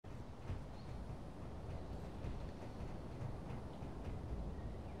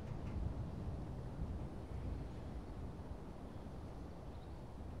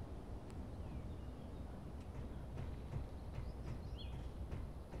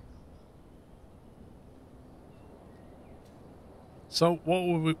So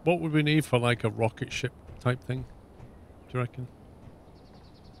what would we need for like a rocket ship type thing? Do you reckon?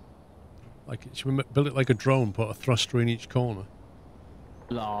 Like, should we build it like a drone, put a thruster in each corner?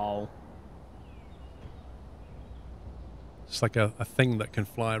 Lol. It's like a thing that can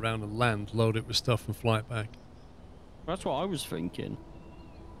fly around and land, load it with stuff and fly it back. That's what I was thinking.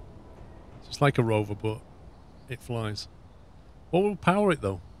 So it's like a rover, but it flies. What will power it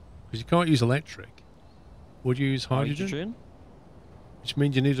though? Because you can't use electric. Would you use hydrogen? Which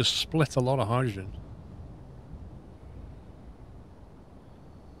means you need to split a lot of hydrogen.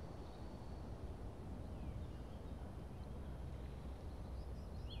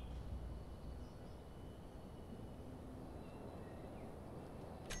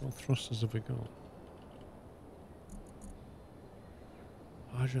 What thrusters have we got?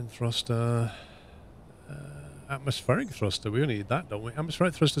 Hydrogen thruster. Atmospheric thruster. We only need that, don't we?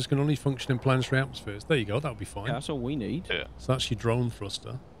 Atmospheric thrusters can only function in planetary atmospheres. There you go. That'll be fine. Yeah, that's all we need. Yeah. So that's your drone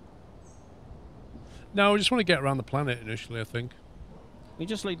thruster. No, we just want to get around the planet initially, I think. We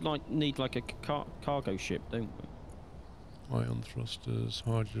just need like a cargo ship, don't we? Ion thrusters,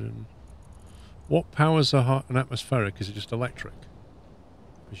 hydrogen. What powers an atmospheric? Is it just electric?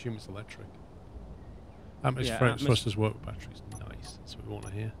 I assume it's electric. Atmospheric thrusters work with batteries. Nice. That's what we want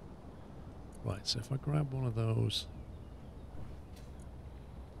to hear. Right, so if I grab one of those...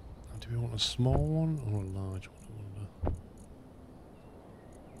 Do we want a small one or a large one, I wonder?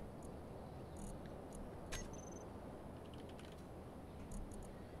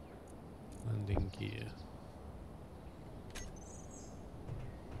 Landing gear.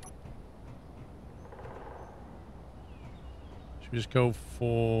 Should we just go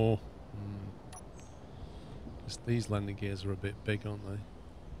for... These landing gears are a bit big, aren't they?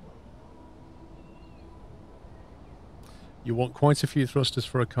 You want quite a few thrusters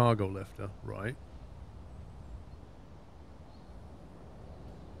for a cargo lifter, right?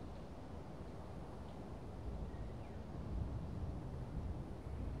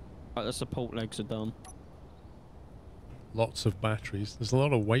 Right, the support legs are done. Lots of batteries. There's a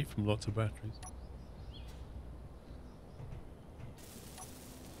lot of weight from lots of batteries.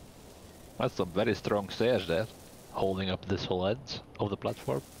 That's some very strong stairs there, holding up this whole edge of the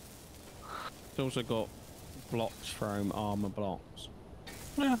platform. It's also got blocks from armor blocks.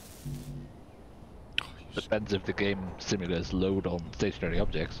 Yeah. Depends if the game simulates load on stationary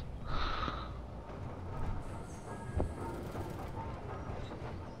objects.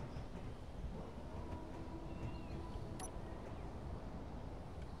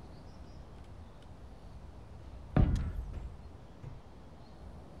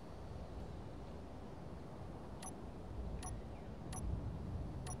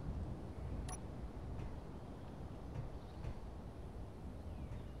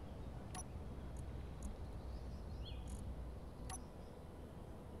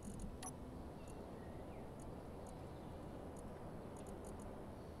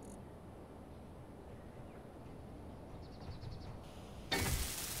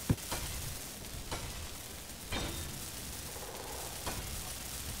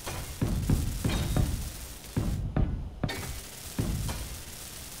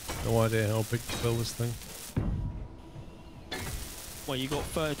 No idea how big to build this thing. Well, you got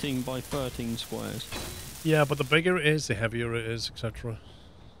 13 by 13 squares. Yeah, but the bigger it is, the heavier it is, etc.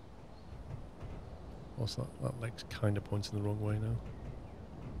 What's that? That leg's kind of pointing the wrong way now.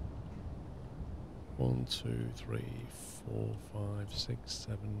 1, 2, 3, 4, 5, 6,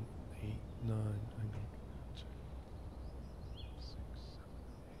 7, 8, 9. Hang on. 2, 6, 7, 8,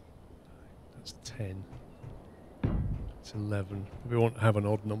 9. That's 10. It's 11. We want to have an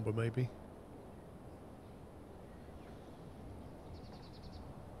odd number, maybe.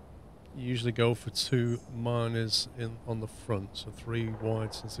 You usually go for 2 miners on the front, so 3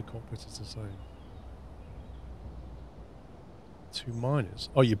 wide since the cockpit is the same. 2 miners?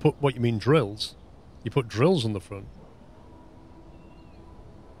 Oh, you put, what you mean, drills? You put drills on the front.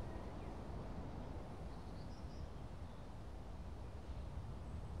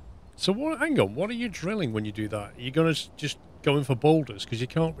 So what, hang on, what are you drilling when you do that? Are you going to just go in for boulders? Because you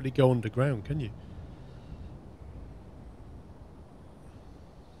can't really go underground, can you?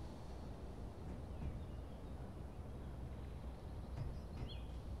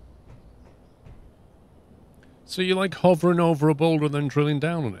 So you're like hovering over a boulder and then drilling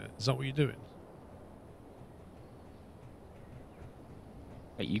down on it? Is that what you're doing?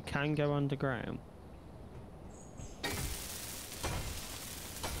 But you can go underground.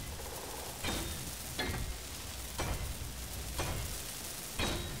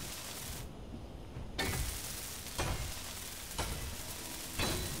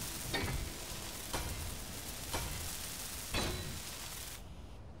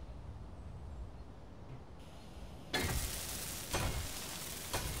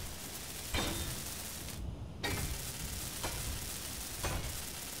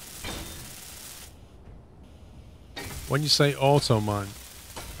 When you say auto mine,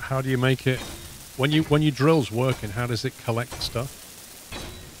 how do you make it? When your drill's working, how does it collect stuff?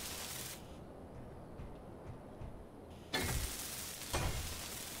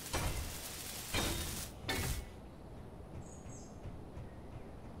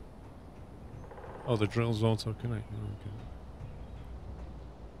 Oh, the drill's auto connect. Oh, okay.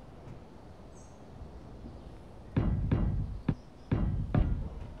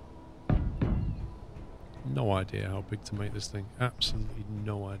 No idea how big to make this thing. Absolutely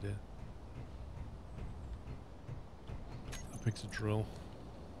no idea. How big's a drill?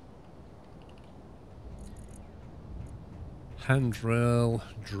 Hand drill,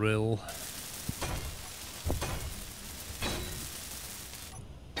 drill.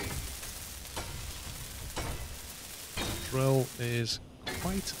 Drill is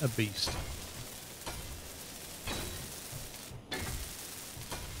quite a beast.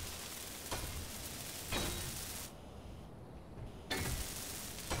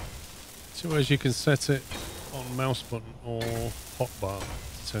 Two ways you can set it on mouse button or hotbar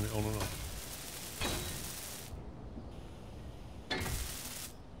to turn it on and off.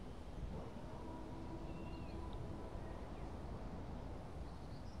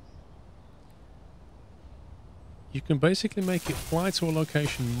 You can basically make it fly to a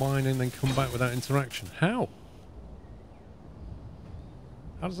location, mine, and then come back without interaction. How?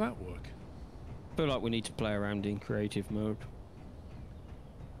 How does that work? I feel like we need to play around in creative mode.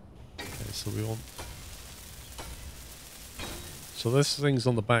 Okay, so we want... So this things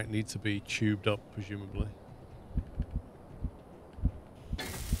on the back need to be tubed up, presumably.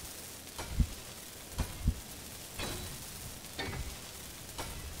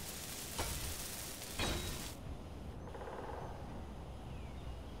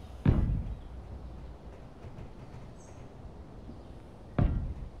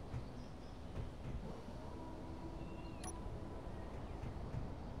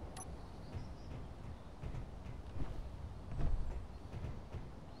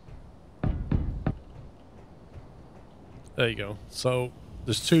 There you go. So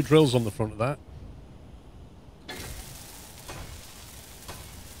there's two drills on the front of that.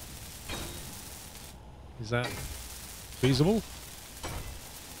 Is that feasible?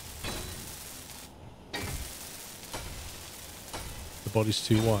 The body's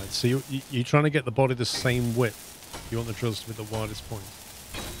too wide. So you're trying to get the body the same width. You want the drills to be the widest point.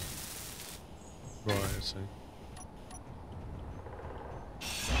 Right, I see.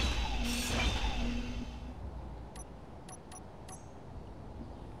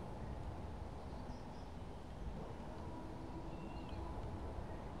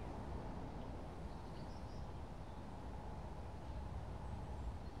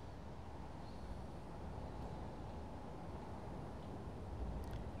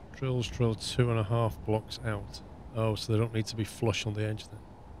 Drills drill 2.5 blocks out. Oh, so they don't need to be flush on the edge then.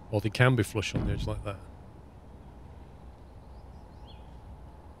 Or they can be flush on the edge like that.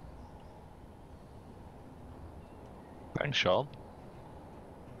 Thanks, Sean.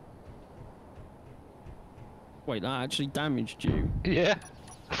 Wait, that actually damaged you? Yeah.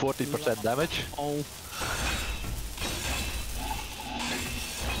 40% damage. Oh.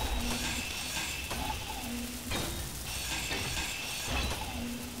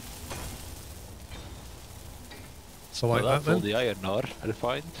 So like well, that that's then? all the iron ore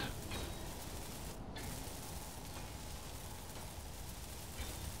refined.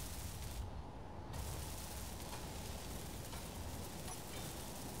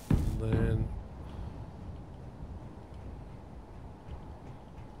 Then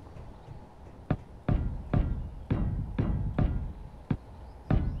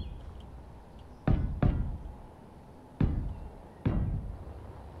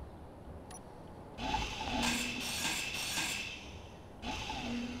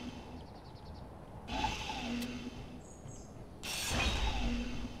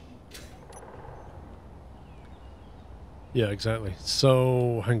yeah, exactly.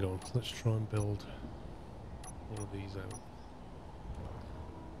 So, hang on. Let's try and build one of these out.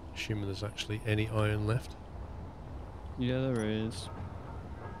 Assuming there's actually any iron left. Yeah, there is.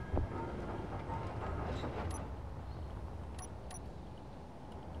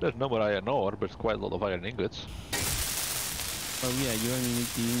 There's no more iron ore, but it's quite a lot of iron ingots. Oh yeah, you only need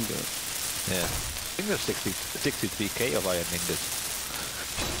the ingot. Yeah. I think there's 63k of iron ingots.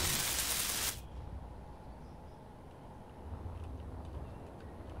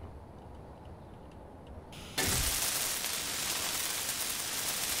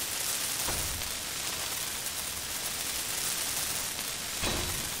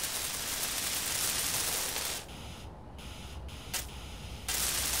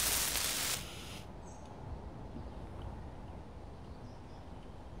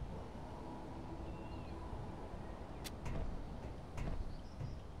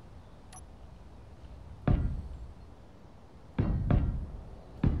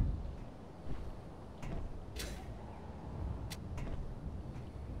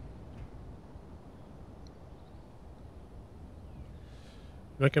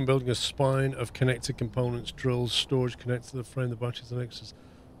 reckon building a spine of connected components, drills, storage connected to the frame, the batteries and extras.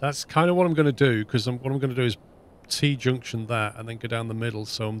 That's kind of what I'm going to do, because what I'm going to do is T-junction that and then go down the middle.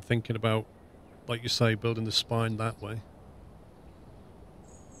 So I'm thinking about, like you say, building the spine that way.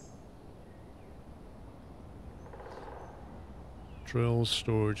 Drills,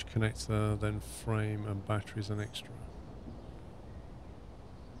 storage, connector, then frame and batteries and extra.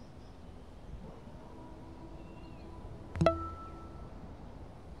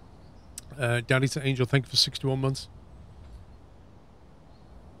 Daddy to Angel, thank you for 61 months.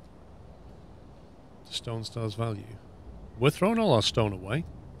 Stone Star's value. We're throwing all our stone away.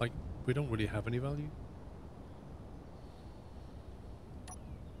 Like, we don't really have any value.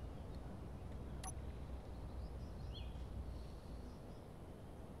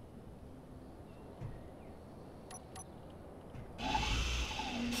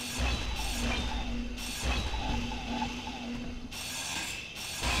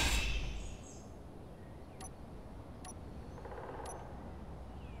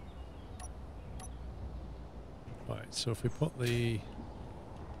 So if we put the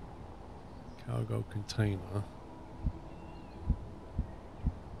cargo container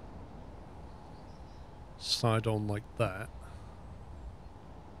side on like that,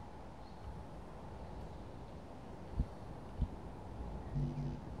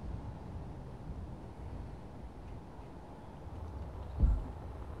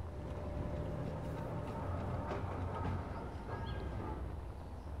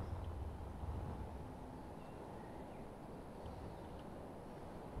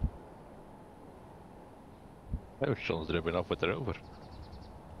 Oh, Sean's dribbling off with the rover.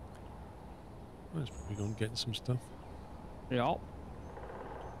 that's probably going getting some stuff. Yeah.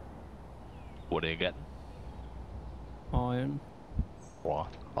 What are you getting? Iron.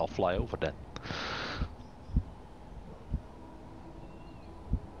 What? I'll fly over then.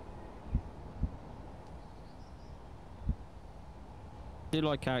 I do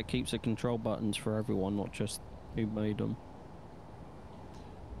like how it keeps the control buttons for everyone, not just who made them.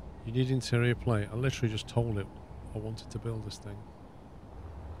 You need interior plate. I literally just told it I wanted to build this thing.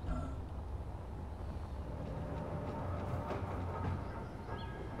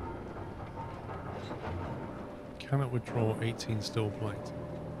 Cannot withdraw 18 steel plate.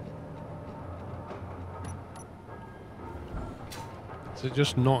 Does it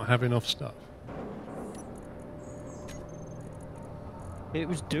just not have enough stuff? It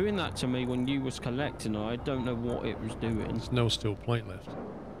was doing that to me when you was collecting. I don't know what it was doing. There's no steel plate left.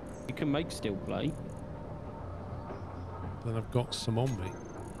 You can make steel plate. Then I've got some on me.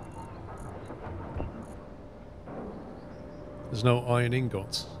 There's no iron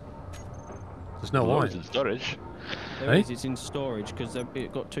ingots. There's no iron. In storage. There is, it's in storage because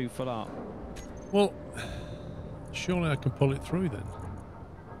it got too full up. Well, surely I can pull it through then.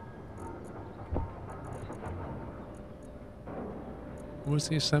 Where's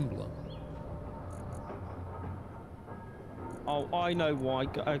the assembler? Oh, I know why.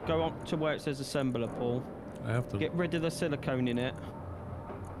 Go on to where it says assembler, Paul. I have to. Get rid of the silicone in it.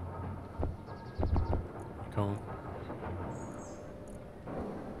 I can't.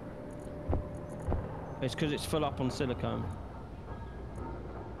 It's because it's full up on silicone.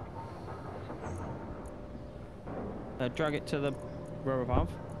 Drag it to the row above.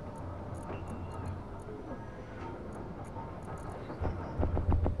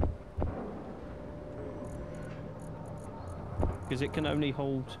 Because it can only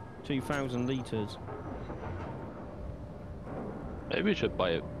hold 2,000 litres. Maybe we should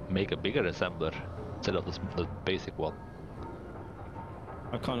make a bigger assembler instead of the basic one.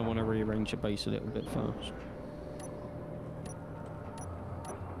 I kind of want to rearrange the base a little bit first.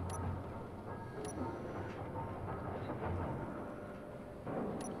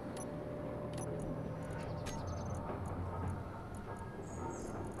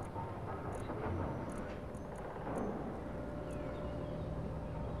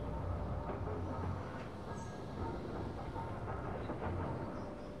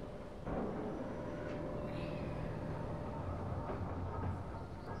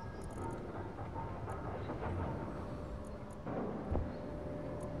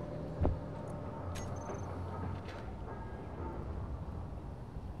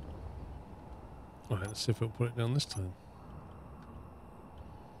 Alright, let's see if it'll put it down this time.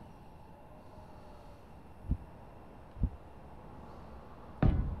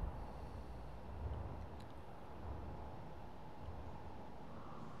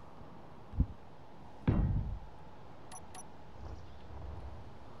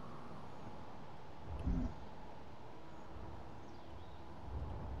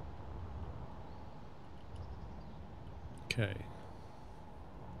 Okay.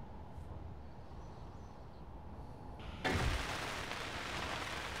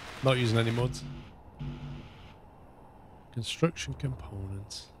 Not using any mods. Construction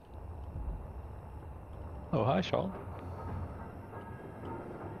components. Oh, hi, Sean.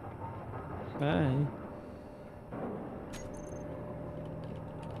 Hey.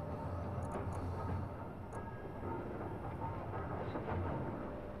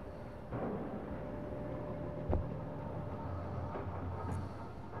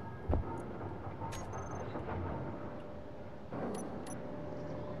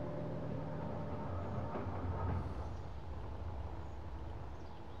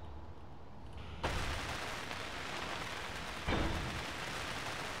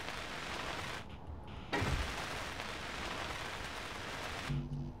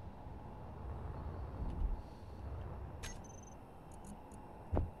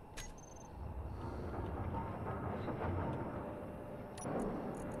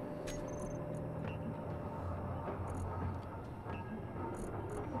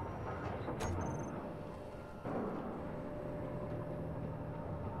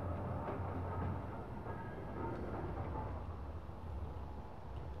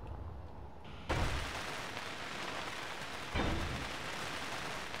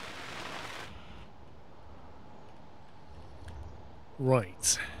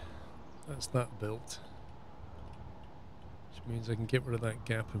 Right. That's that built. Which means I can get rid of that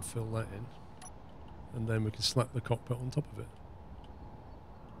gap and fill that in. And then we can slap the cockpit on top of it.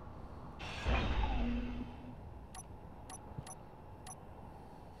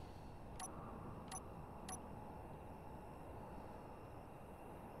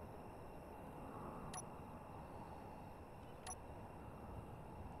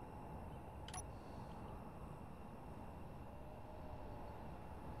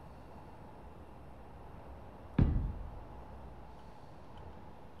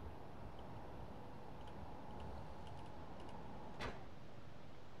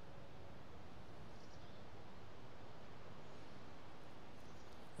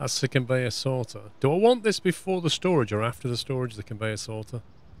 That's the conveyor sorter. Do I want this before the storage or after the storage, the conveyor sorter?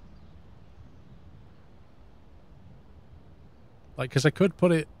 Like, because I could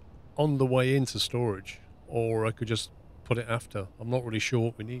put it on the way into storage, or I could just put it after. I'm not really sure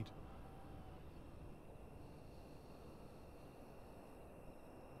what we need.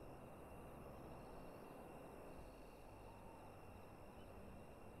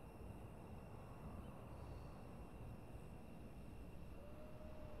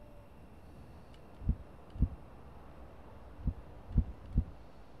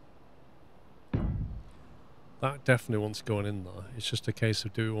 That definitely wants going in there. It's just a case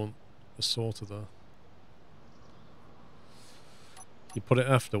of, do we want a sorter there? You put it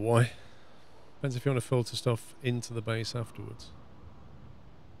after, why? Depends if you want to filter stuff into the base afterwards.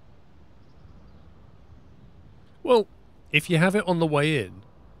 Well, if you have it on the way in,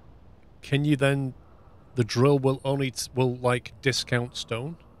 can you then... The drill will only... will, like, discount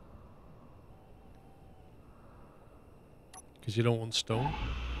stone? Because you don't want stone?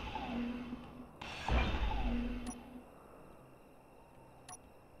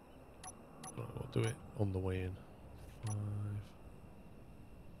 Right, we'll do it on the way in. 5...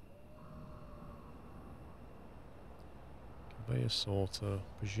 Conveyor sorter.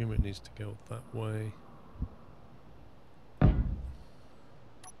 Presume it needs to go that way.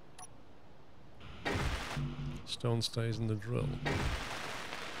 Stone stays in the drill.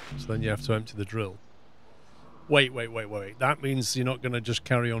 So then you have to empty the drill. Wait. That means you're not going to just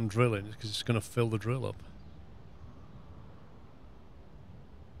carry on drilling because it's going to fill the drill up.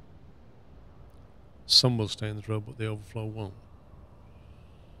 Some will stay in the drill, but the overflow won't.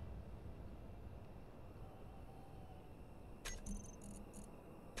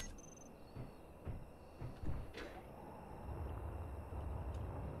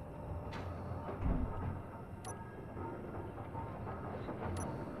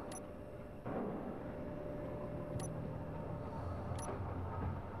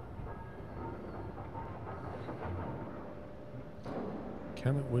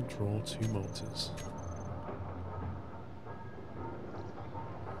 Can it withdraw 2 motors?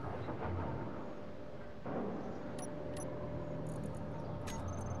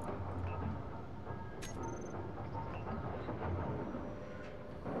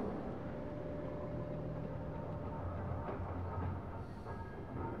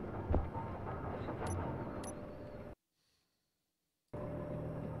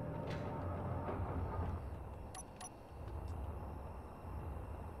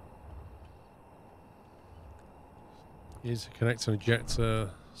 Is to connect an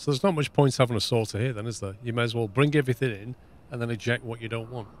ejector. So there's not much point having a sorter here then, is there? You may as well bring everything in and then eject what you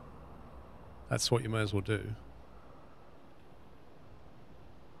don't want. That's what you may as well do.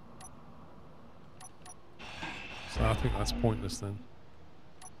 I think that's pointless then.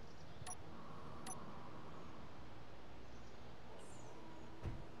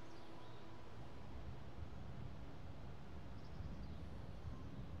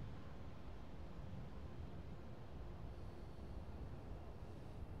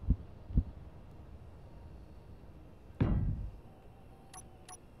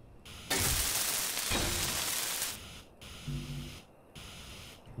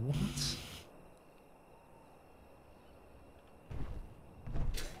 What?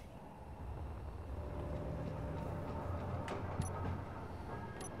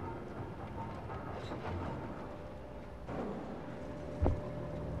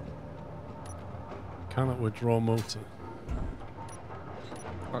 Cannot withdraw motor.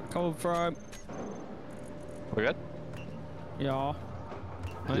 Right, cold frame. We good? Yeah.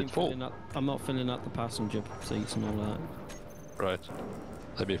 Is it full? I'm not filling up the passenger seats and all that. Right.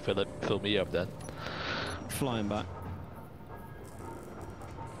 Let me fill me up then. Flying back.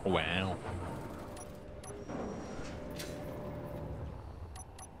 Wow.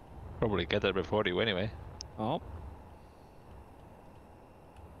 Probably get there before you anyway. Oh.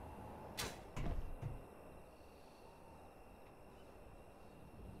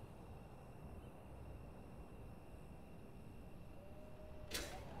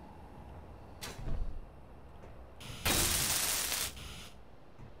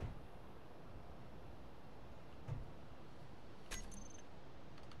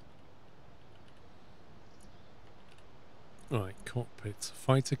 Right, cockpit.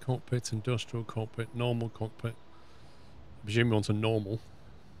 Fighter cockpit, industrial cockpit, normal cockpit. I presume you want a normal.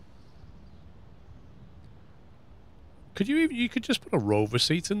 Could you could just put a rover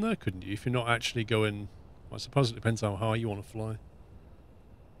seat in there, couldn't you? If you're not actually going... Well, I suppose it depends how high you want to fly.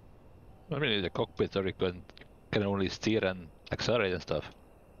 I mean, in the cockpit, or you can only steer and accelerate and stuff.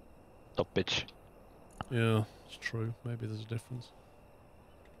 Top pitch. Yeah, it's true. Maybe there's a difference.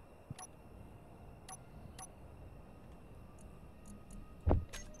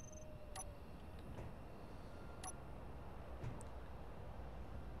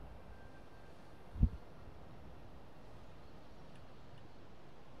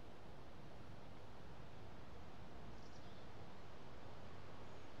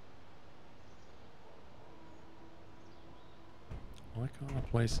 Why can't I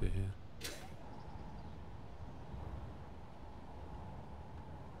place it here?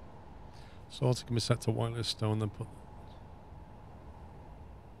 Sorting can be set to whitelist stone, then put...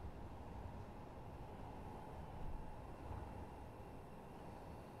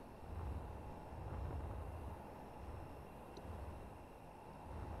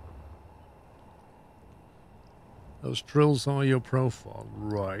 Those drills are your profile,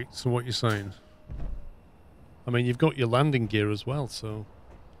 right? So what you're saying? I mean, you've got your landing gear as well, so...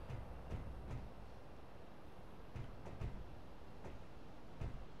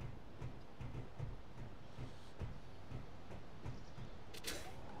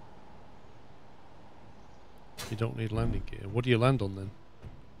 You don't need landing gear. What do you land on then?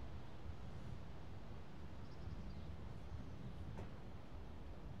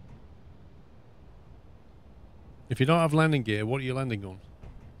 If you don't have landing gear, what are you landing on?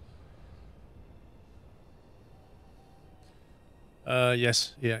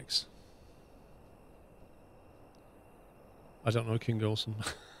 Yes, EX. I don't know, King Olsen.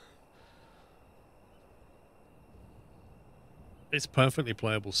 It's perfectly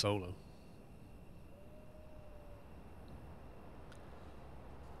playable solo.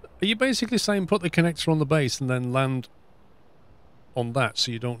 Are you basically saying put the connector on the base and then land on that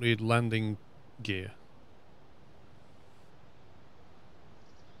so you don't need landing gear?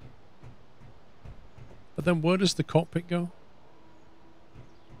 But then where does the cockpit go?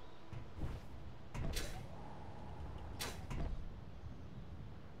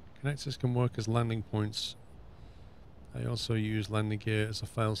 Connectors can work as landing points. They also use landing gear as a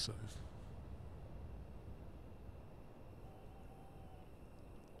failsafe.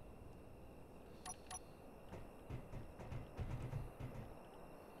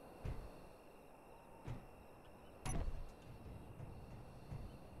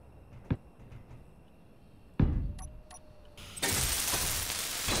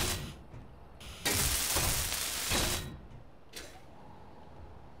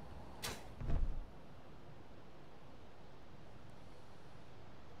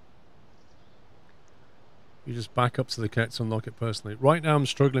 You just back up to the connector to unlock it personally. Right now I'm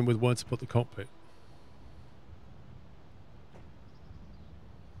struggling with where to put the cockpit.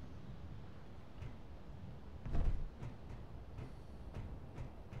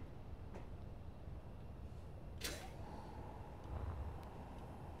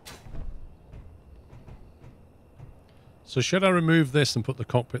 So should I remove this and put the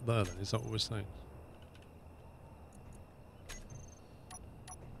cockpit there then? Is that what we're saying?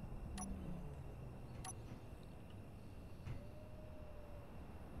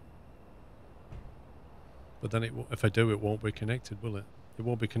 But then if I do, it won't be connected, will it? It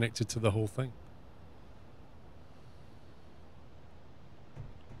won't be connected to the whole thing.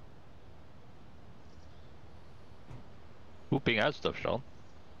 Whooping out stuff, Sean.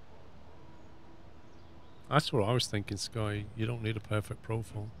 That's what I was thinking, Sky. You don't need a perfect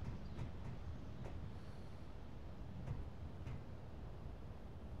profile.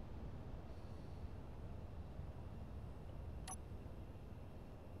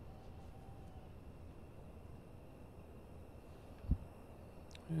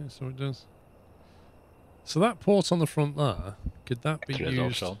 Yeah, so it does. So that port on the front there, could that be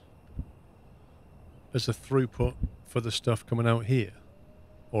used as a throughput for the stuff coming out here?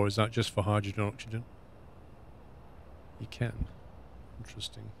 Or is that just for hydrogen and oxygen? You can.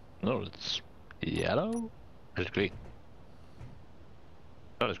 Interesting. No, it's yellow? It's green.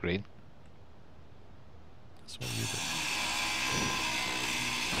 That is green. That's what you do.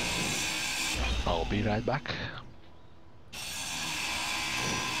 I'll be right back.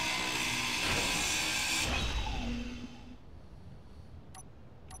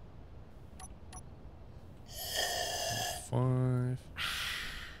 Five.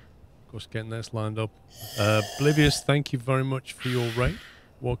 Of course, getting this lined up. Oblivious, thank you very much for your raid.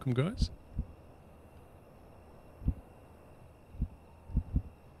 Welcome, guys.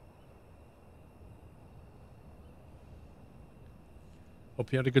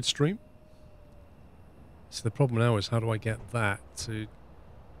 Hope you had a good stream. So the problem now is how do I get that to... It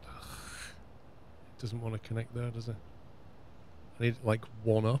doesn't want to connect there, does it? I need like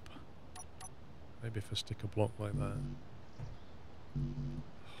one up. Maybe if I stick a block like that.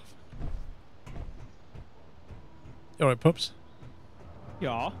 You alright, pups?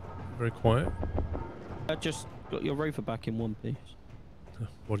 Yeah. Very quiet. I just got your rover back in one piece.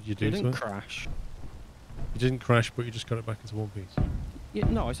 What did you do It to didn't it? crash. You didn't crash, but you just got it back into one piece. Yeah,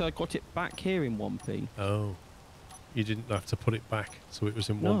 no, I said I got it back here in one piece. Oh. You didn't have to put it back, so it was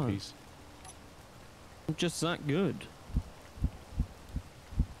in one piece. I'm just that good.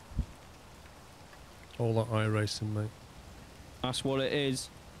 All that iRacing, mate. That's what it is.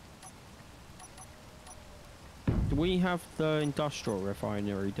 Do we have the industrial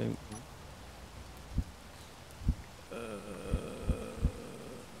refinery, don't we?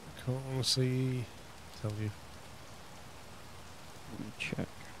 Can't honestly tell you. Let me check.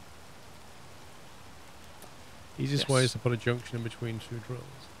 Easiest way is to put a junction in between two drills.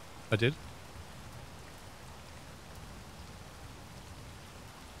 I did.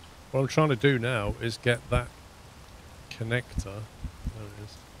 What I'm trying to do now is get that connector. There it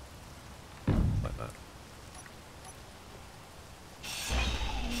is. Like that.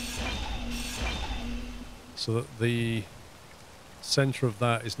 So that the center of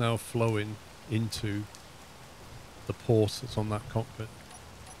that is now flowing into the port that's on that cockpit.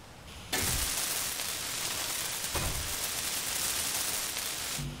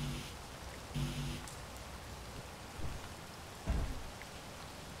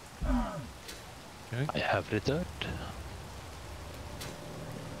 Okay. I have returned.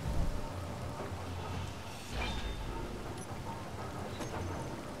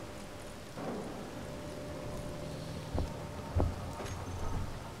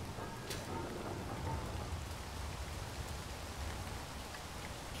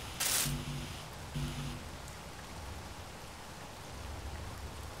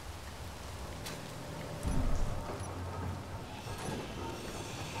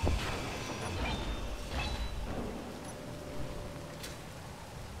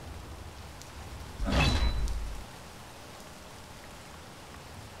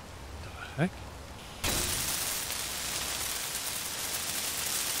 Heck?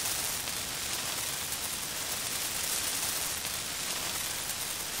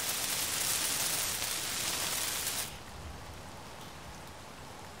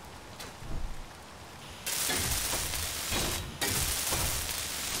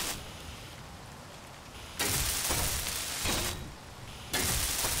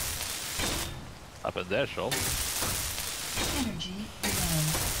 Happened there, Sean? Energy low.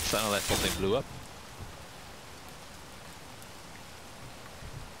 Sounded like something blew up.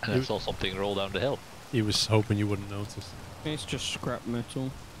 And I saw something roll down the hill. He was hoping you wouldn't notice. It's just scrap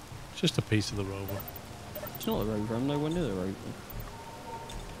metal. It's just a piece of the rover. It's not a rover, I'm nowhere near the rover.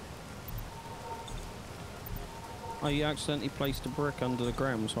 I accidentally placed a brick under the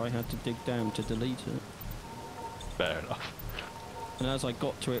ground, so I had to dig down to delete it. Fair enough. And as I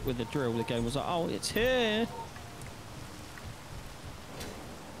got to it with the drill, the game was like, oh, it's here!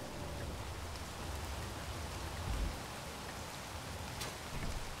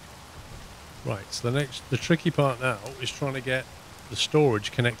 Right, so the tricky part now is trying to get the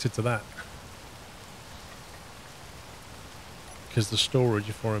storage connected to that. Because the storage,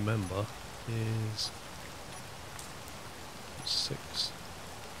 if I remember, is 6.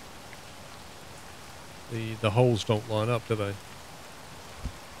 The holes don't line up, do they?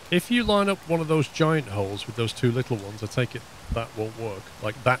 If you line up one of those giant holes with those 2 little ones, I take it that won't work.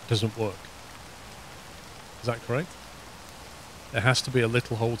 Like, that doesn't work. Is that correct? It has to be a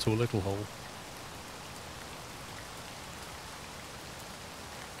little hole to a little hole.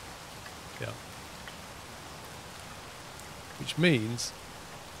 Yeah. Which means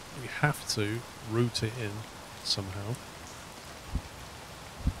we have to route it in somehow.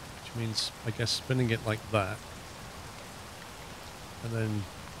 Which means, I guess, spinning it like that. And then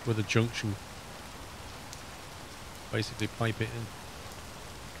with a junction, basically pipe it in.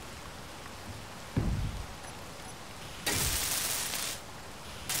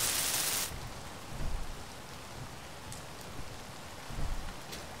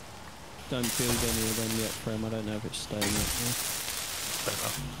 Don't build any of them yet, Frem. I don't know if it's staying up there. Fair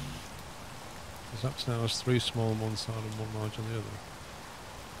enough. This apps now has 3 small on one side and 1 large on the other.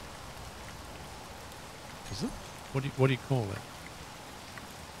 Is it? What do you call it?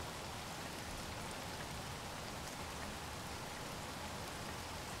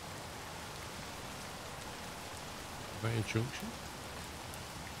 Conveyor junction?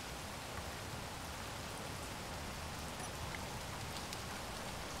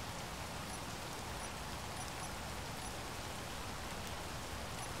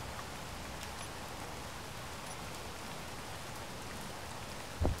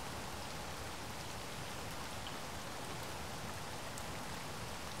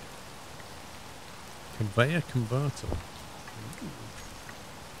 Conveyor converter.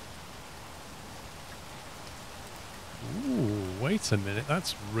 Ooh, wait a minute,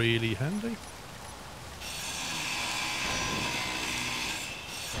 that's really handy.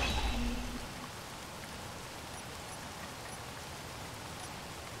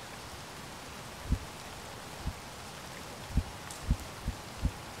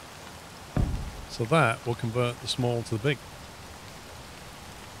 So that will convert the small to the big.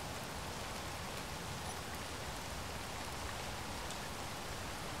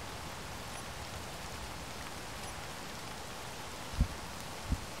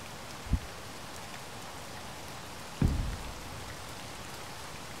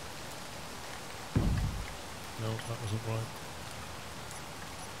 That wasn't right.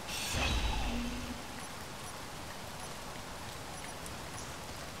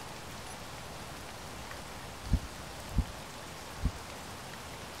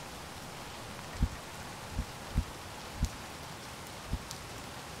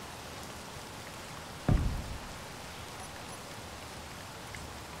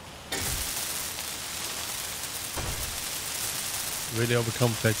 Really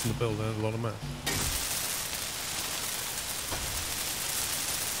overcomplicating the build, there's a lot of math.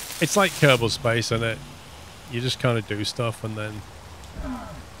 It's like Kerbal Space, isn't it? You just kind of do stuff and then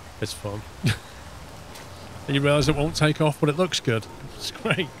it's fun. And you realise it won't take off, but it looks good. It's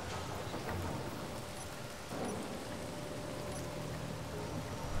great.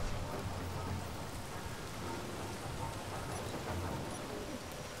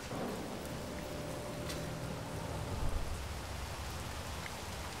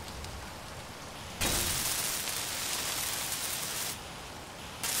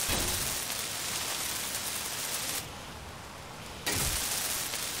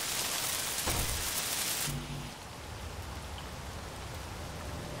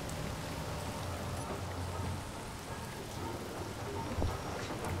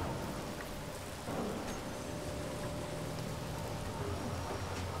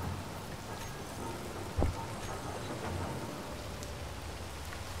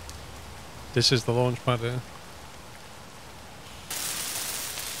 This is the launch pad here.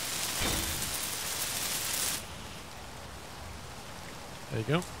 There you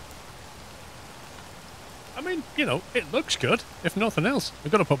go. I mean, you know, it looks good, if nothing else.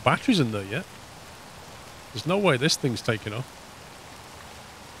 We've got to put batteries in there yet. There's no way this thing's taking off.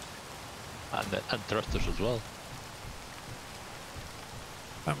 And thrusters as well.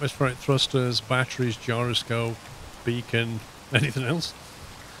 Atmospheric thrusters, batteries, gyroscope, beacon, anything else?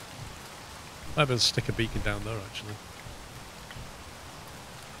 I'd better stick a beacon down there, actually.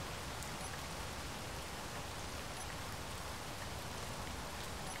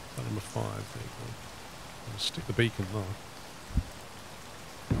 That number 5, there you go. I'll stick the beacon there.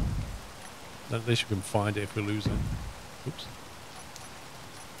 Then at least we can find it if we lose it. Oops.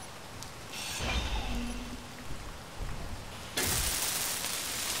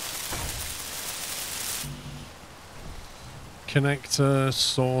 connector,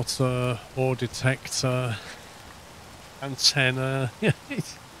 sorter, ore detector, antenna.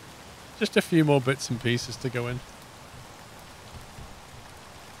 Just a few more bits and pieces to go in.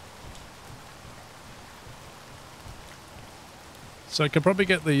 So I could probably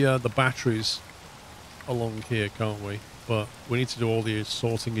get the batteries along here, can't we? But we need to do all the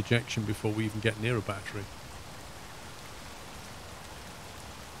sorting ejection before we even get near a battery.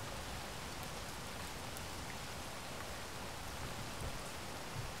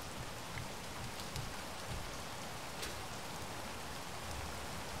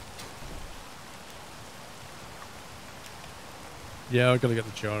 Yeah, I've got to get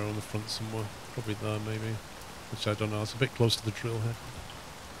the gyro on the front somewhere. Probably there, maybe. Which I don't know. It's a bit close to the drill head.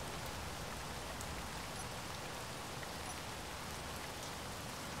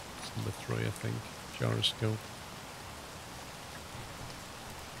 It's number 3, I think. Gyroscope.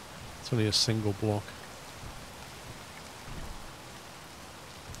 It's only a single block.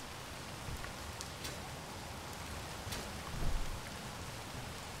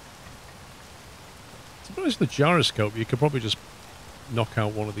 I suppose the gyroscope, you could probably just knock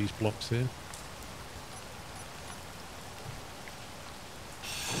out one of these blocks here.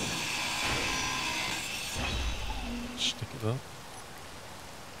 Stick it there.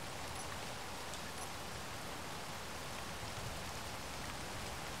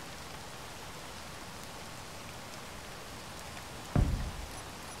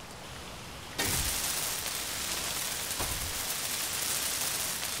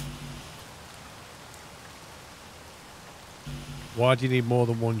 Why do you need more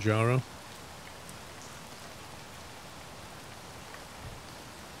than one gyro?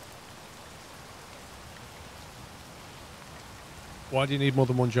 Why do you need more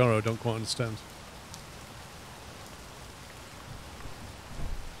than one gyro? I don't quite understand.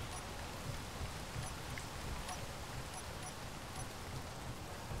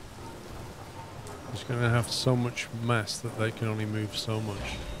 It's going to have so much mass that they can only move so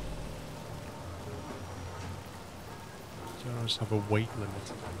much. Gyros have a weight limit.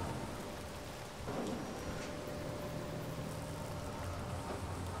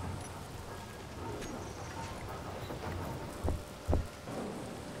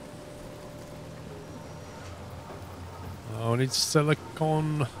 Oh, I need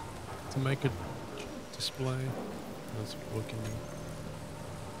silicon to make a display. That's working.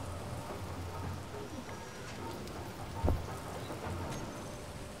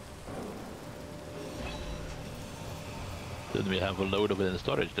 Didn't we have a load of it in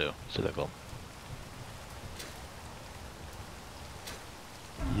storage though, silicon?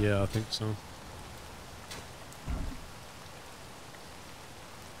 Yeah, I think so.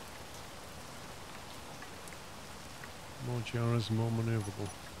 More gyros, more maneuverable.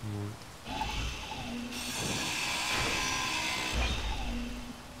 Right.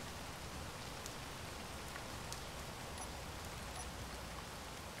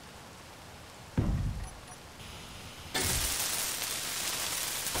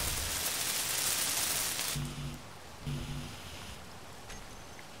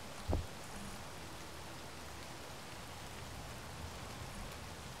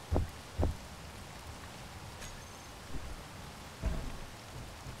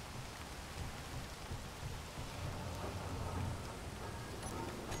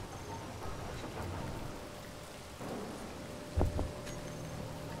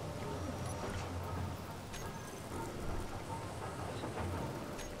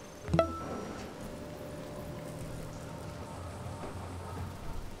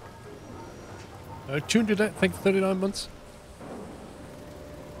 Tuned to that, thank you, 39 months.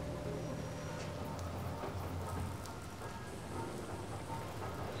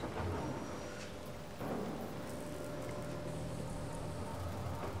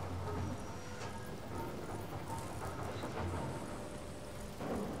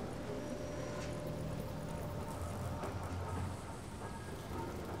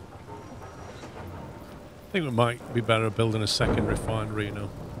 I think we might be better building a second refinery, you know.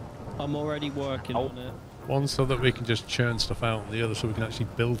 I'm already working on it. One so that we can just churn stuff out, and the other so we can actually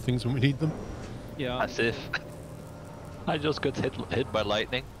build things when we need them. Yeah. As if. I just got hit by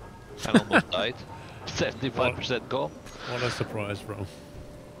lightning and almost died. 75% gone. What a surprise, bro.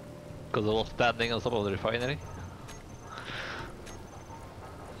 Because I was standing on top of the refinery.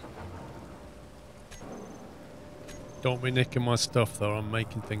 Don't be nicking my stuff though, I'm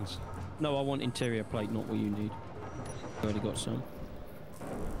making things. No, I want interior plate, not what you need. I already got some.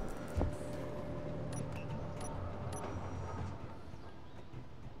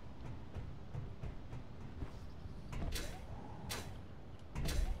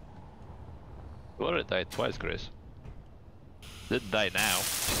 You already died twice, Chris. Didn't die now.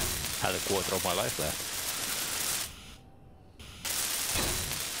 Had a quarter of my life left.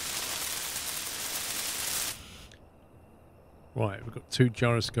 Right, we've got 2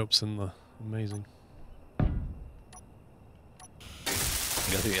 gyroscopes in the amazing. I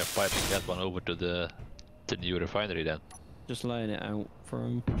guess we have piping that one over to the new refinery then. Just laying it out for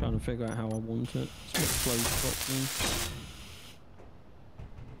him, trying to figure out how I want it.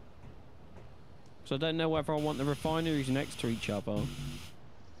 So I don't know whether I want the refineries next to each other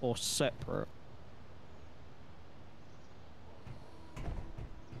or separate.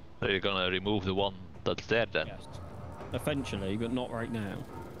 So you're gonna remove the one that's there then? Yes. Eventually, but not right now.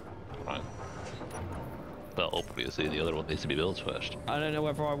 Right. Well, obviously the other one needs to be built first. I don't know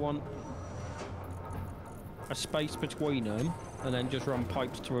whether I want a space between them and then just run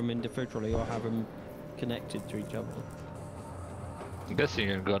pipes to them individually or have them connected to each other. I'm guessing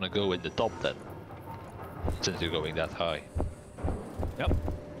you're gonna go in the top then, since you're going that high. Yep.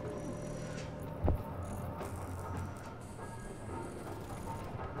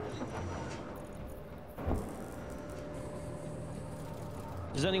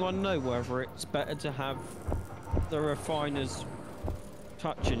 Does anyone know whether it's better to have the refiners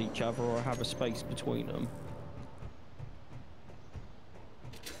touching each other or have a space between them?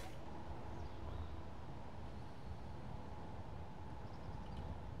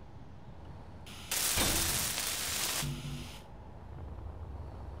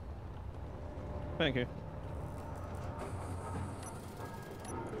 Thank you.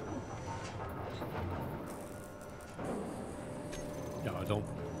 Yeah, I don't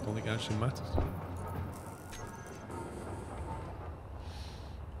think it actually matters.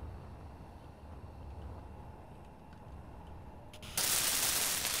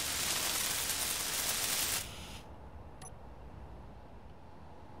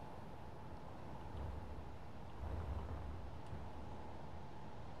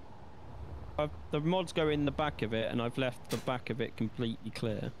 The mods go in the back of it, and I've left the back of it completely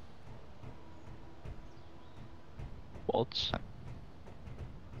clear. Mods?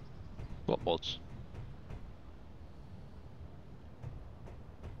 What mods?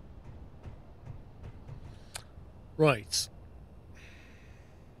 Right.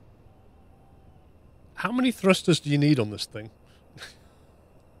 How many thrusters do you need on this thing?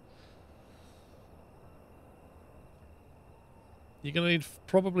 You're going to need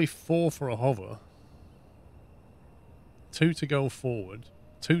probably 4 for a hover. 2 to go forward.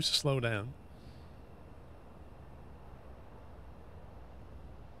 2 to slow down.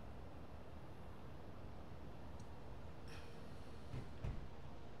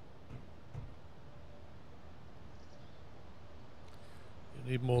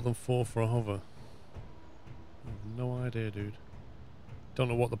 You need more than 4 for a hover. I have no idea, dude. Don't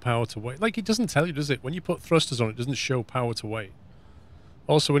know what the power to weight... Like, it doesn't tell you, does it? When you put thrusters on, it doesn't show power to weight.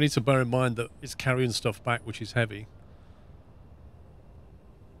 Also, we need to bear in mind that it's carrying stuff back, which is heavy.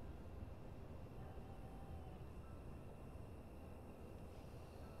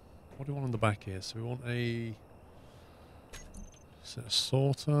 What do we want on the back here? So we want a... Is it a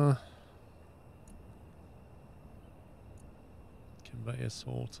sorter? Conveyor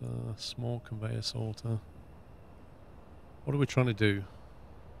sorter. Small conveyor sorter. What are we trying to do?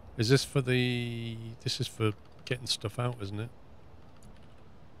 Is this for the... This is for getting stuff out, isn't it?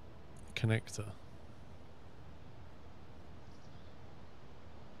 Connector.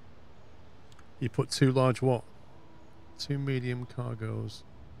 You put 2 large what? 2 medium cargoes.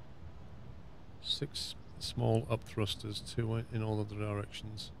 6 small up thrusters. 2 in all other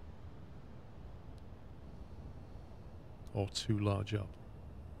directions. Or 2 large up.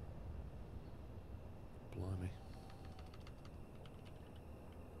 Blimey.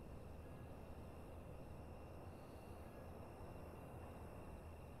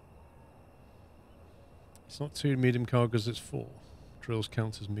 It's not 2 medium cargoes, it's 4. Drills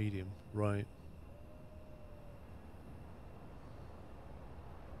count as medium, right.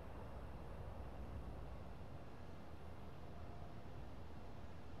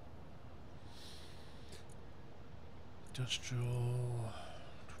 Industrial...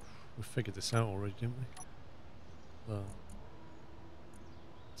 We figured this out already, didn't we? Oh.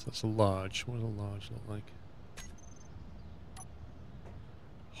 So that's a large. What does a large look like?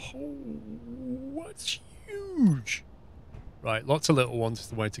 Oh, what's huge? Right, lots of little ones is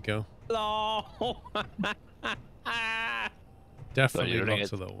the way to go. Oh. Definitely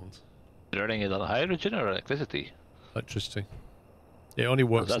lots of little ones. You're running it on hydrogen or electricity? Electricity. It only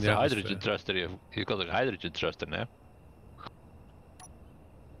works in the That's a atmosphere. hydrogen thruster. You've got a hydrogen thruster now.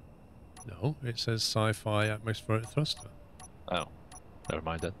 No, it says sci-fi atmospheric thruster. Oh, never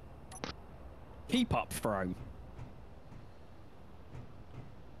mind then. Keep up, bro.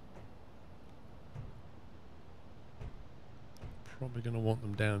 probably going to want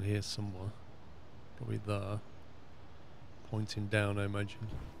them down here somewhere. Probably there. Pointing down, I imagine.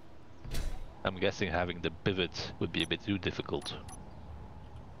 I'm guessing having the pivot would be a bit too difficult.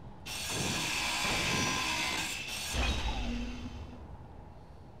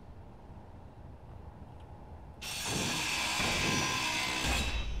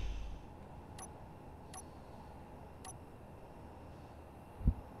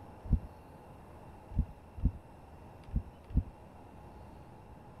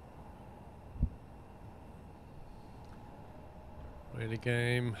 Ready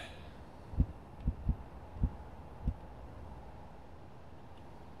game.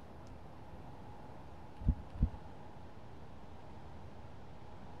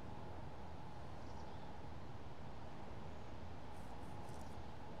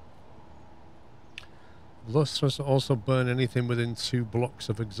 Lust must also burn anything within 2 blocks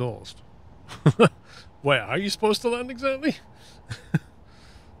of exhaust. Where are you supposed to land exactly?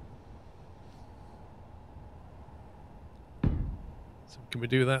 So can we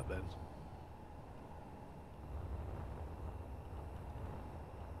do that then?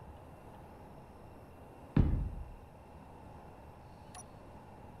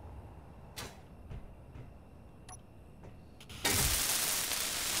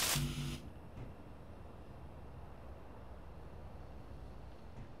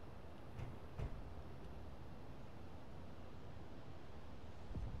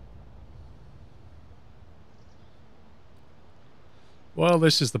 Well,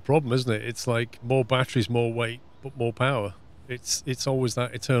 this is the problem, isn't it? It's like more batteries, more weight, but more power. It's always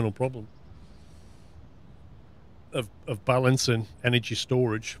that eternal problem of balancing energy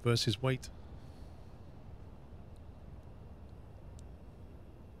storage versus weight.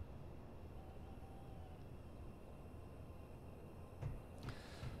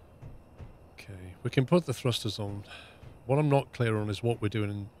 Okay, we can put the thrusters on. What I'm not clear on is what we're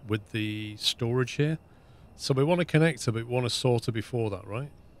doing with the storage here. So we want a connector, but we want a sorter before that, right?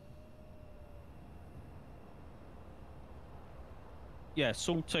 Yeah,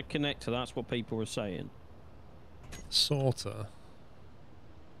 sorter connector, that's what people are saying. Sorter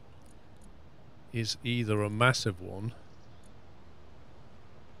is either a massive one,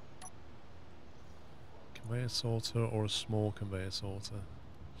 conveyor sorter, or a small conveyor sorter.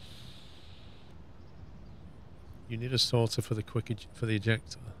 You need a sorter for the for the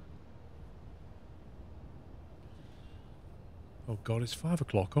ejector. Oh god, it's 5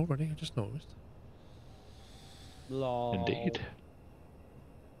 o'clock already, I just noticed. Lol. Indeed.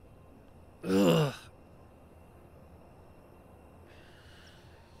 Ugh.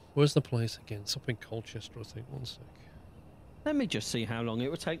 Where's the place again? It's up in Colchester, I think. One sec. Let me just see how long it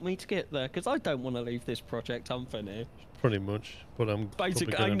would take me to get there, because I don't want to leave this project unfinished. Pretty much, but I'm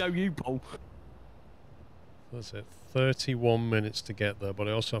Basically, I know you, Paul. That's it. 31 minutes to get there, but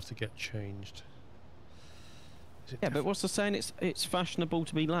I also have to get changed. Yeah, but what's the saying? It's fashionable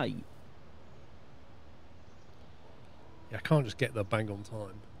to be late. Yeah, I can't just get there bang on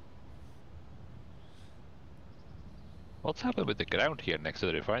time. What's happened with the ground here next to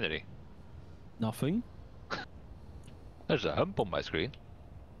the refinery? Nothing. There's a hump on my screen.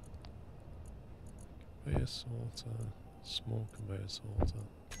 Conveyor sorter, small conveyor sorter.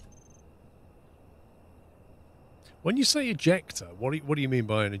 When you say ejector, what do you mean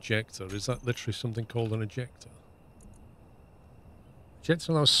by an ejector? Is that literally something called an ejector?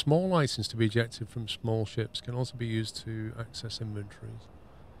 Ejector allows small items to be ejected from small ships. Can also be used to access inventories.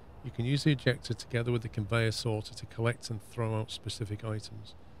 You can use the ejector together with the conveyor sorter to collect and throw out specific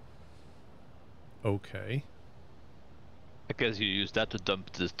items. Okay. I guess you use that to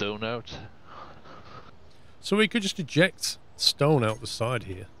dump the stone out. So we could just eject stone out the side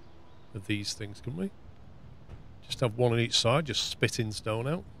here of these things, couldn't we? Just have one on each side, just spitting stone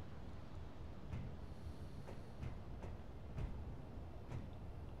out.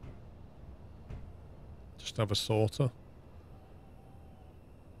 Just have a sorter.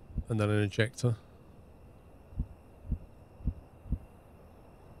 And then an ejector.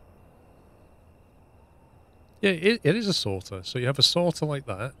 Yeah, it is a sorter. So you have a sorter like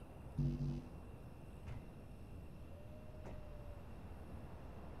that.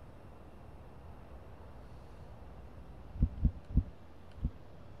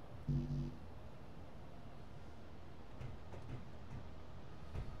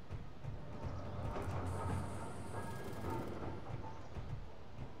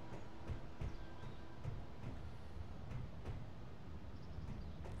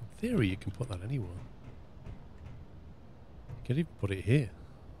 In theory, you can put that anywhere. You can even put it here.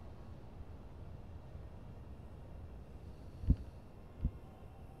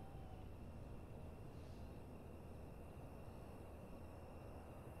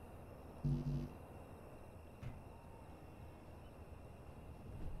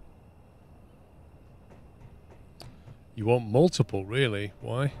 You want multiple, really?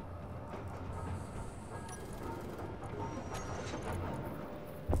 Why?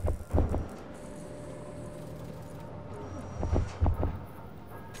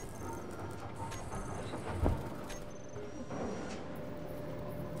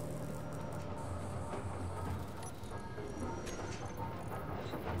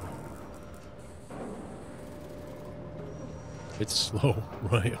 It's slow,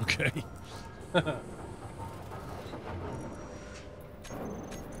 right? Okay.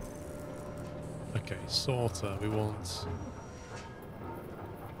 Okay, sorter. We want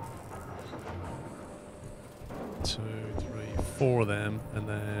 2, 3, 4 of them, and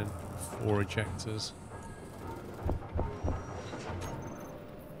then 4 ejectors.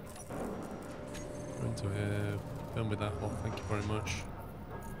 Go into here. Done with that lot. Thank you very much.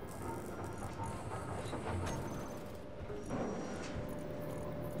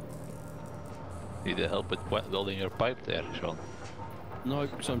 Need help with welding your pipe there, Sean? No,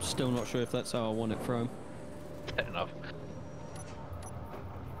 because I'm still not sure if that's how I want it from. Fair enough.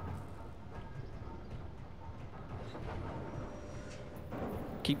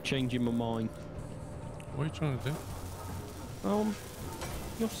 Keep changing my mind. What are you trying to do?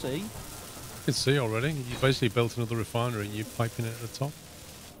 You'll see. You can see already. You basically built another refinery and you're piping it at the top.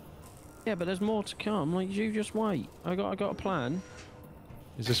 Yeah, but there's more to come. Like, you just wait. I got a plan.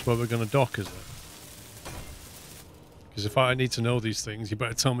 Is this where we're going to dock, is it? Because if I need to know these things, you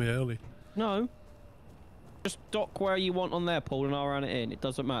better tell me early. No. Just dock where you want on there, Paul, and I'll run it in. It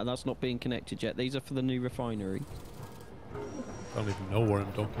doesn't matter. That's not being connected yet. These are for the new refinery. I don't even know where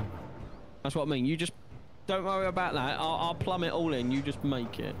I'm docking. That's what I mean. You just don't worry about that. I'll plumb it all in. You just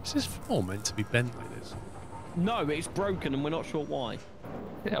make it. Is this floor meant to be bent like this? No, it's broken and we're not sure why.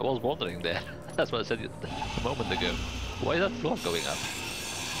 Yeah, I was wondering there. That's what I said a moment ago. Why is that floor going up?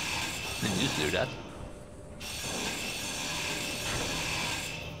 Didn't you do that?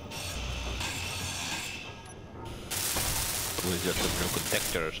 Was it just a broken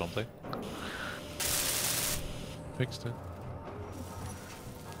texture or something? Fixed it.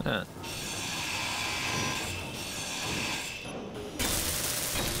 Yeah.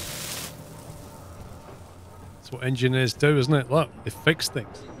 That's what engineers do, isn't it? Look, they fix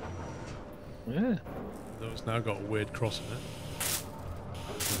things. Yeah. Though it's now got a weird cross in it.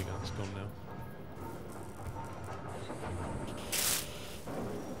 There we go, it's gone now.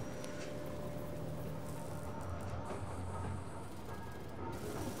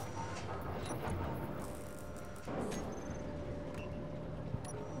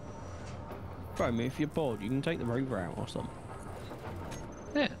 Bro, I mean, if you're bored, you can take the rover out or something.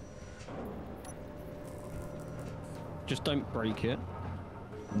 Yeah. Just don't break it.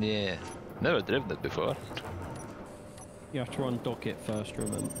 Yeah. Never driven it before. You have to undock it first,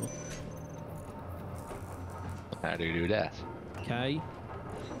 remember. How do you do that? Okay.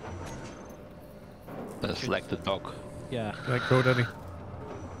 Then select the dock. Yeah. Right, go, Daddy.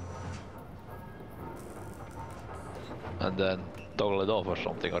 And then toggle it off or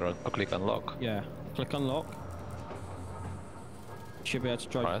something, or click unlock. Yeah. Click unlock. Should be able to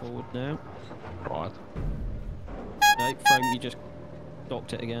drive Right. forward now. Right. No, frame, you just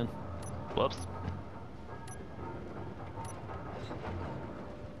docked it again. Whoops.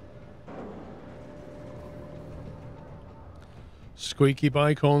 Squeaky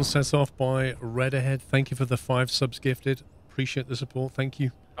Bike on set off by Red Ahead. Thank you for the 5 subs gifted. Appreciate the support. Thank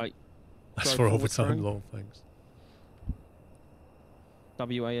you. Right. That's Drive for forward, overtime, frame. lol. Thanks.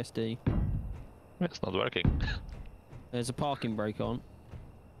 WASD. It's not working. There's a parking brake on.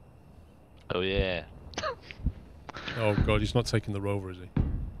 Oh yeah. Oh god, he's not taking the rover, is he?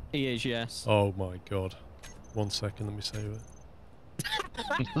 He is, yes. Oh my god. 1 second, let me save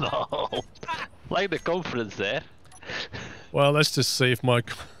it. No. Like the confidence there. Well, let's just see if my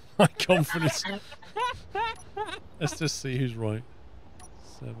my confidence. Let's just see who's right.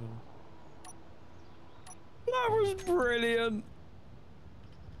 7. That was brilliant.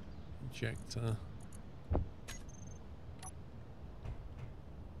 Ejector.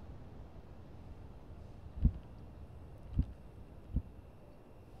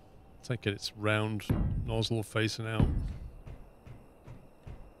 Take it, it's round nozzle facing out.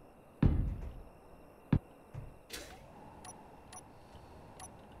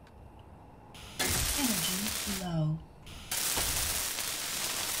 Energy low.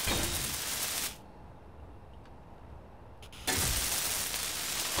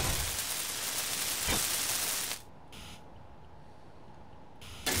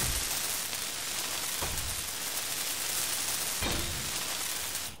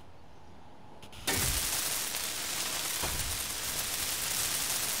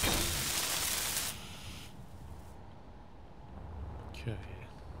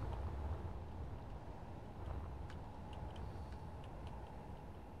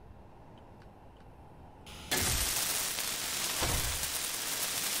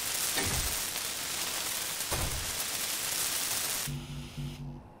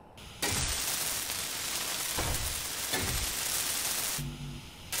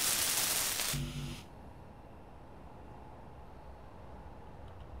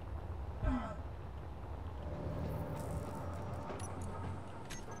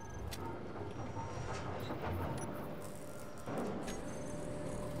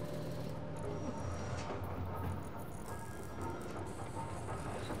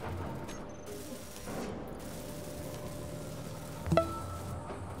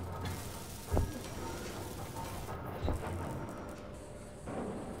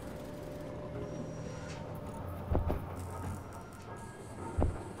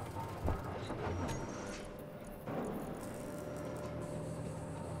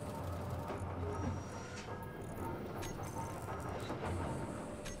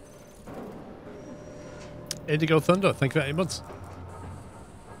 Indigo Thunder, thank you for 8 months.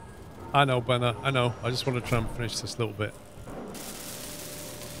 I know, Benna, I know. I just want to try and finish this little bit.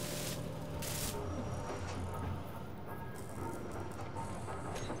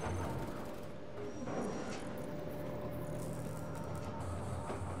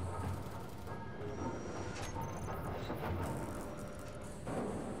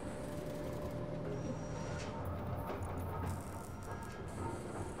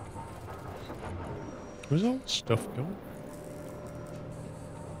 Where's all this stuff going?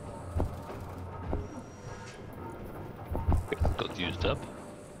 It got used up.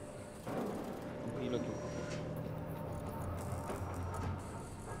 What are you looking for?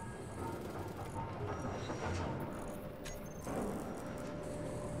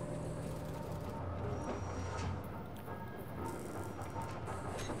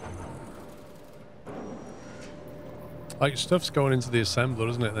 Like, stuff's going into the assembler,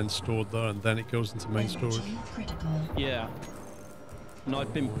 isn't it? Then stored there, and then it goes into main storage. Critical. Yeah. And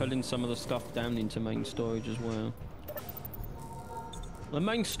I've been pulling some of the stuff down into main storage as well. The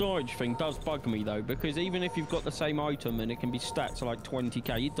main storage thing does bug me though, because even if you've got the same item and it can be stacked to like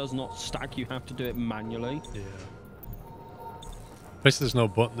 20k, it does not stack. You have to do it manually. Yeah. Basically, there's no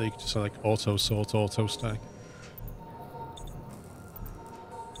button that you can just like auto sort, auto stack.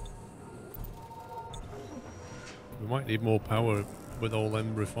 We might need more power with all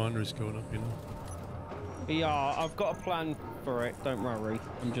them refineries going up, you know. Yeah, I've got a plan for it. Don't worry.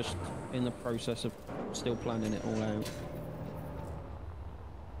 I'm just in the process of still planning it all out.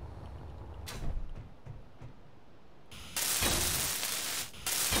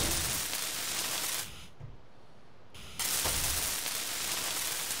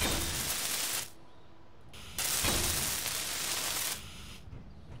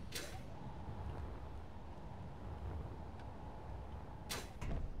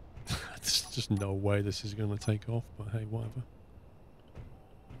 There's just no way this is going to take off, but hey, whatever.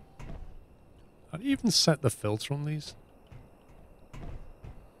 How do you even set the filter on these?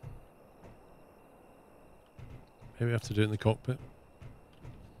 Maybe I have to do it in the cockpit.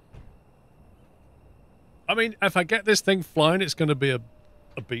 I mean, if I get this thing flying, it's going to be a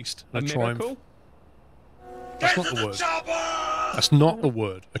beast. A triumph. That's not the word. That's not the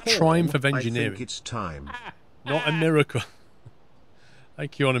word. A triumph of engineering. I think it's time. Not a miracle.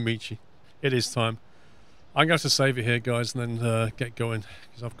 Thank you, Onamichi. It is time. I'm going to have to save it here, guys, and then get going,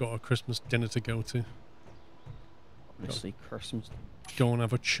 because I've got a Christmas dinner to go to. Obviously, Christmas. Go and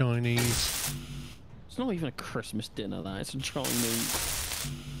have a Chinese. It's not even a Christmas dinner, that. It's a Chinese.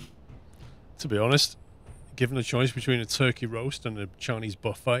 To be honest, given a choice between a turkey roast and a Chinese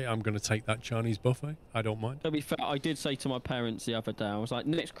buffet, I'm going to take that Chinese buffet. I don't mind. To be fair, I did say to my parents the other day, I was like,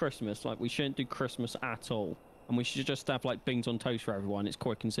 next Christmas, like, we shouldn't do Christmas at all. And we should just have, like, beans on toast for everyone. It's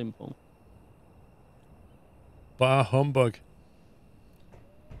quick and simple. Bah humbug.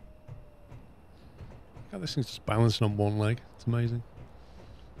 God, this thing's just balancing on one leg. It's amazing.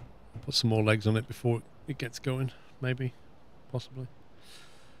 I'll put some more legs on it before it gets going. Maybe. Possibly.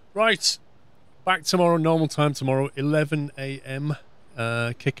 Right. Back tomorrow, normal time tomorrow, 11 a.m.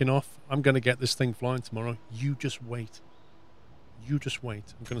 Kicking off. I'm going to get this thing flying tomorrow. You just wait. You just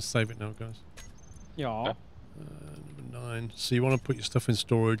wait. I'm going to save it now, guys. Yeah. Number 9. So you want to put your stuff in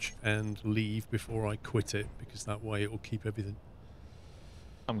storage and leave before I quit it, because that way it will keep everything.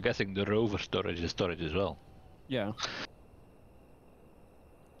 I'm guessing the rover storage is storage as well. Yeah.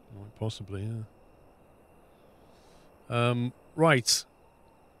 Might possibly, yeah. Right.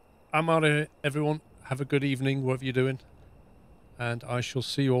 I'm out of here, everyone. Have a good evening, whatever you're doing. And I shall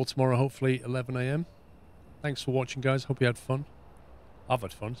see you all tomorrow, hopefully 11 a.m. Thanks for watching, guys. Hope you had fun. I've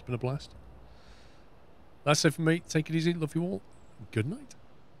had fun. It's been a blast. That's it for me. Take it easy. Love you all. Good night.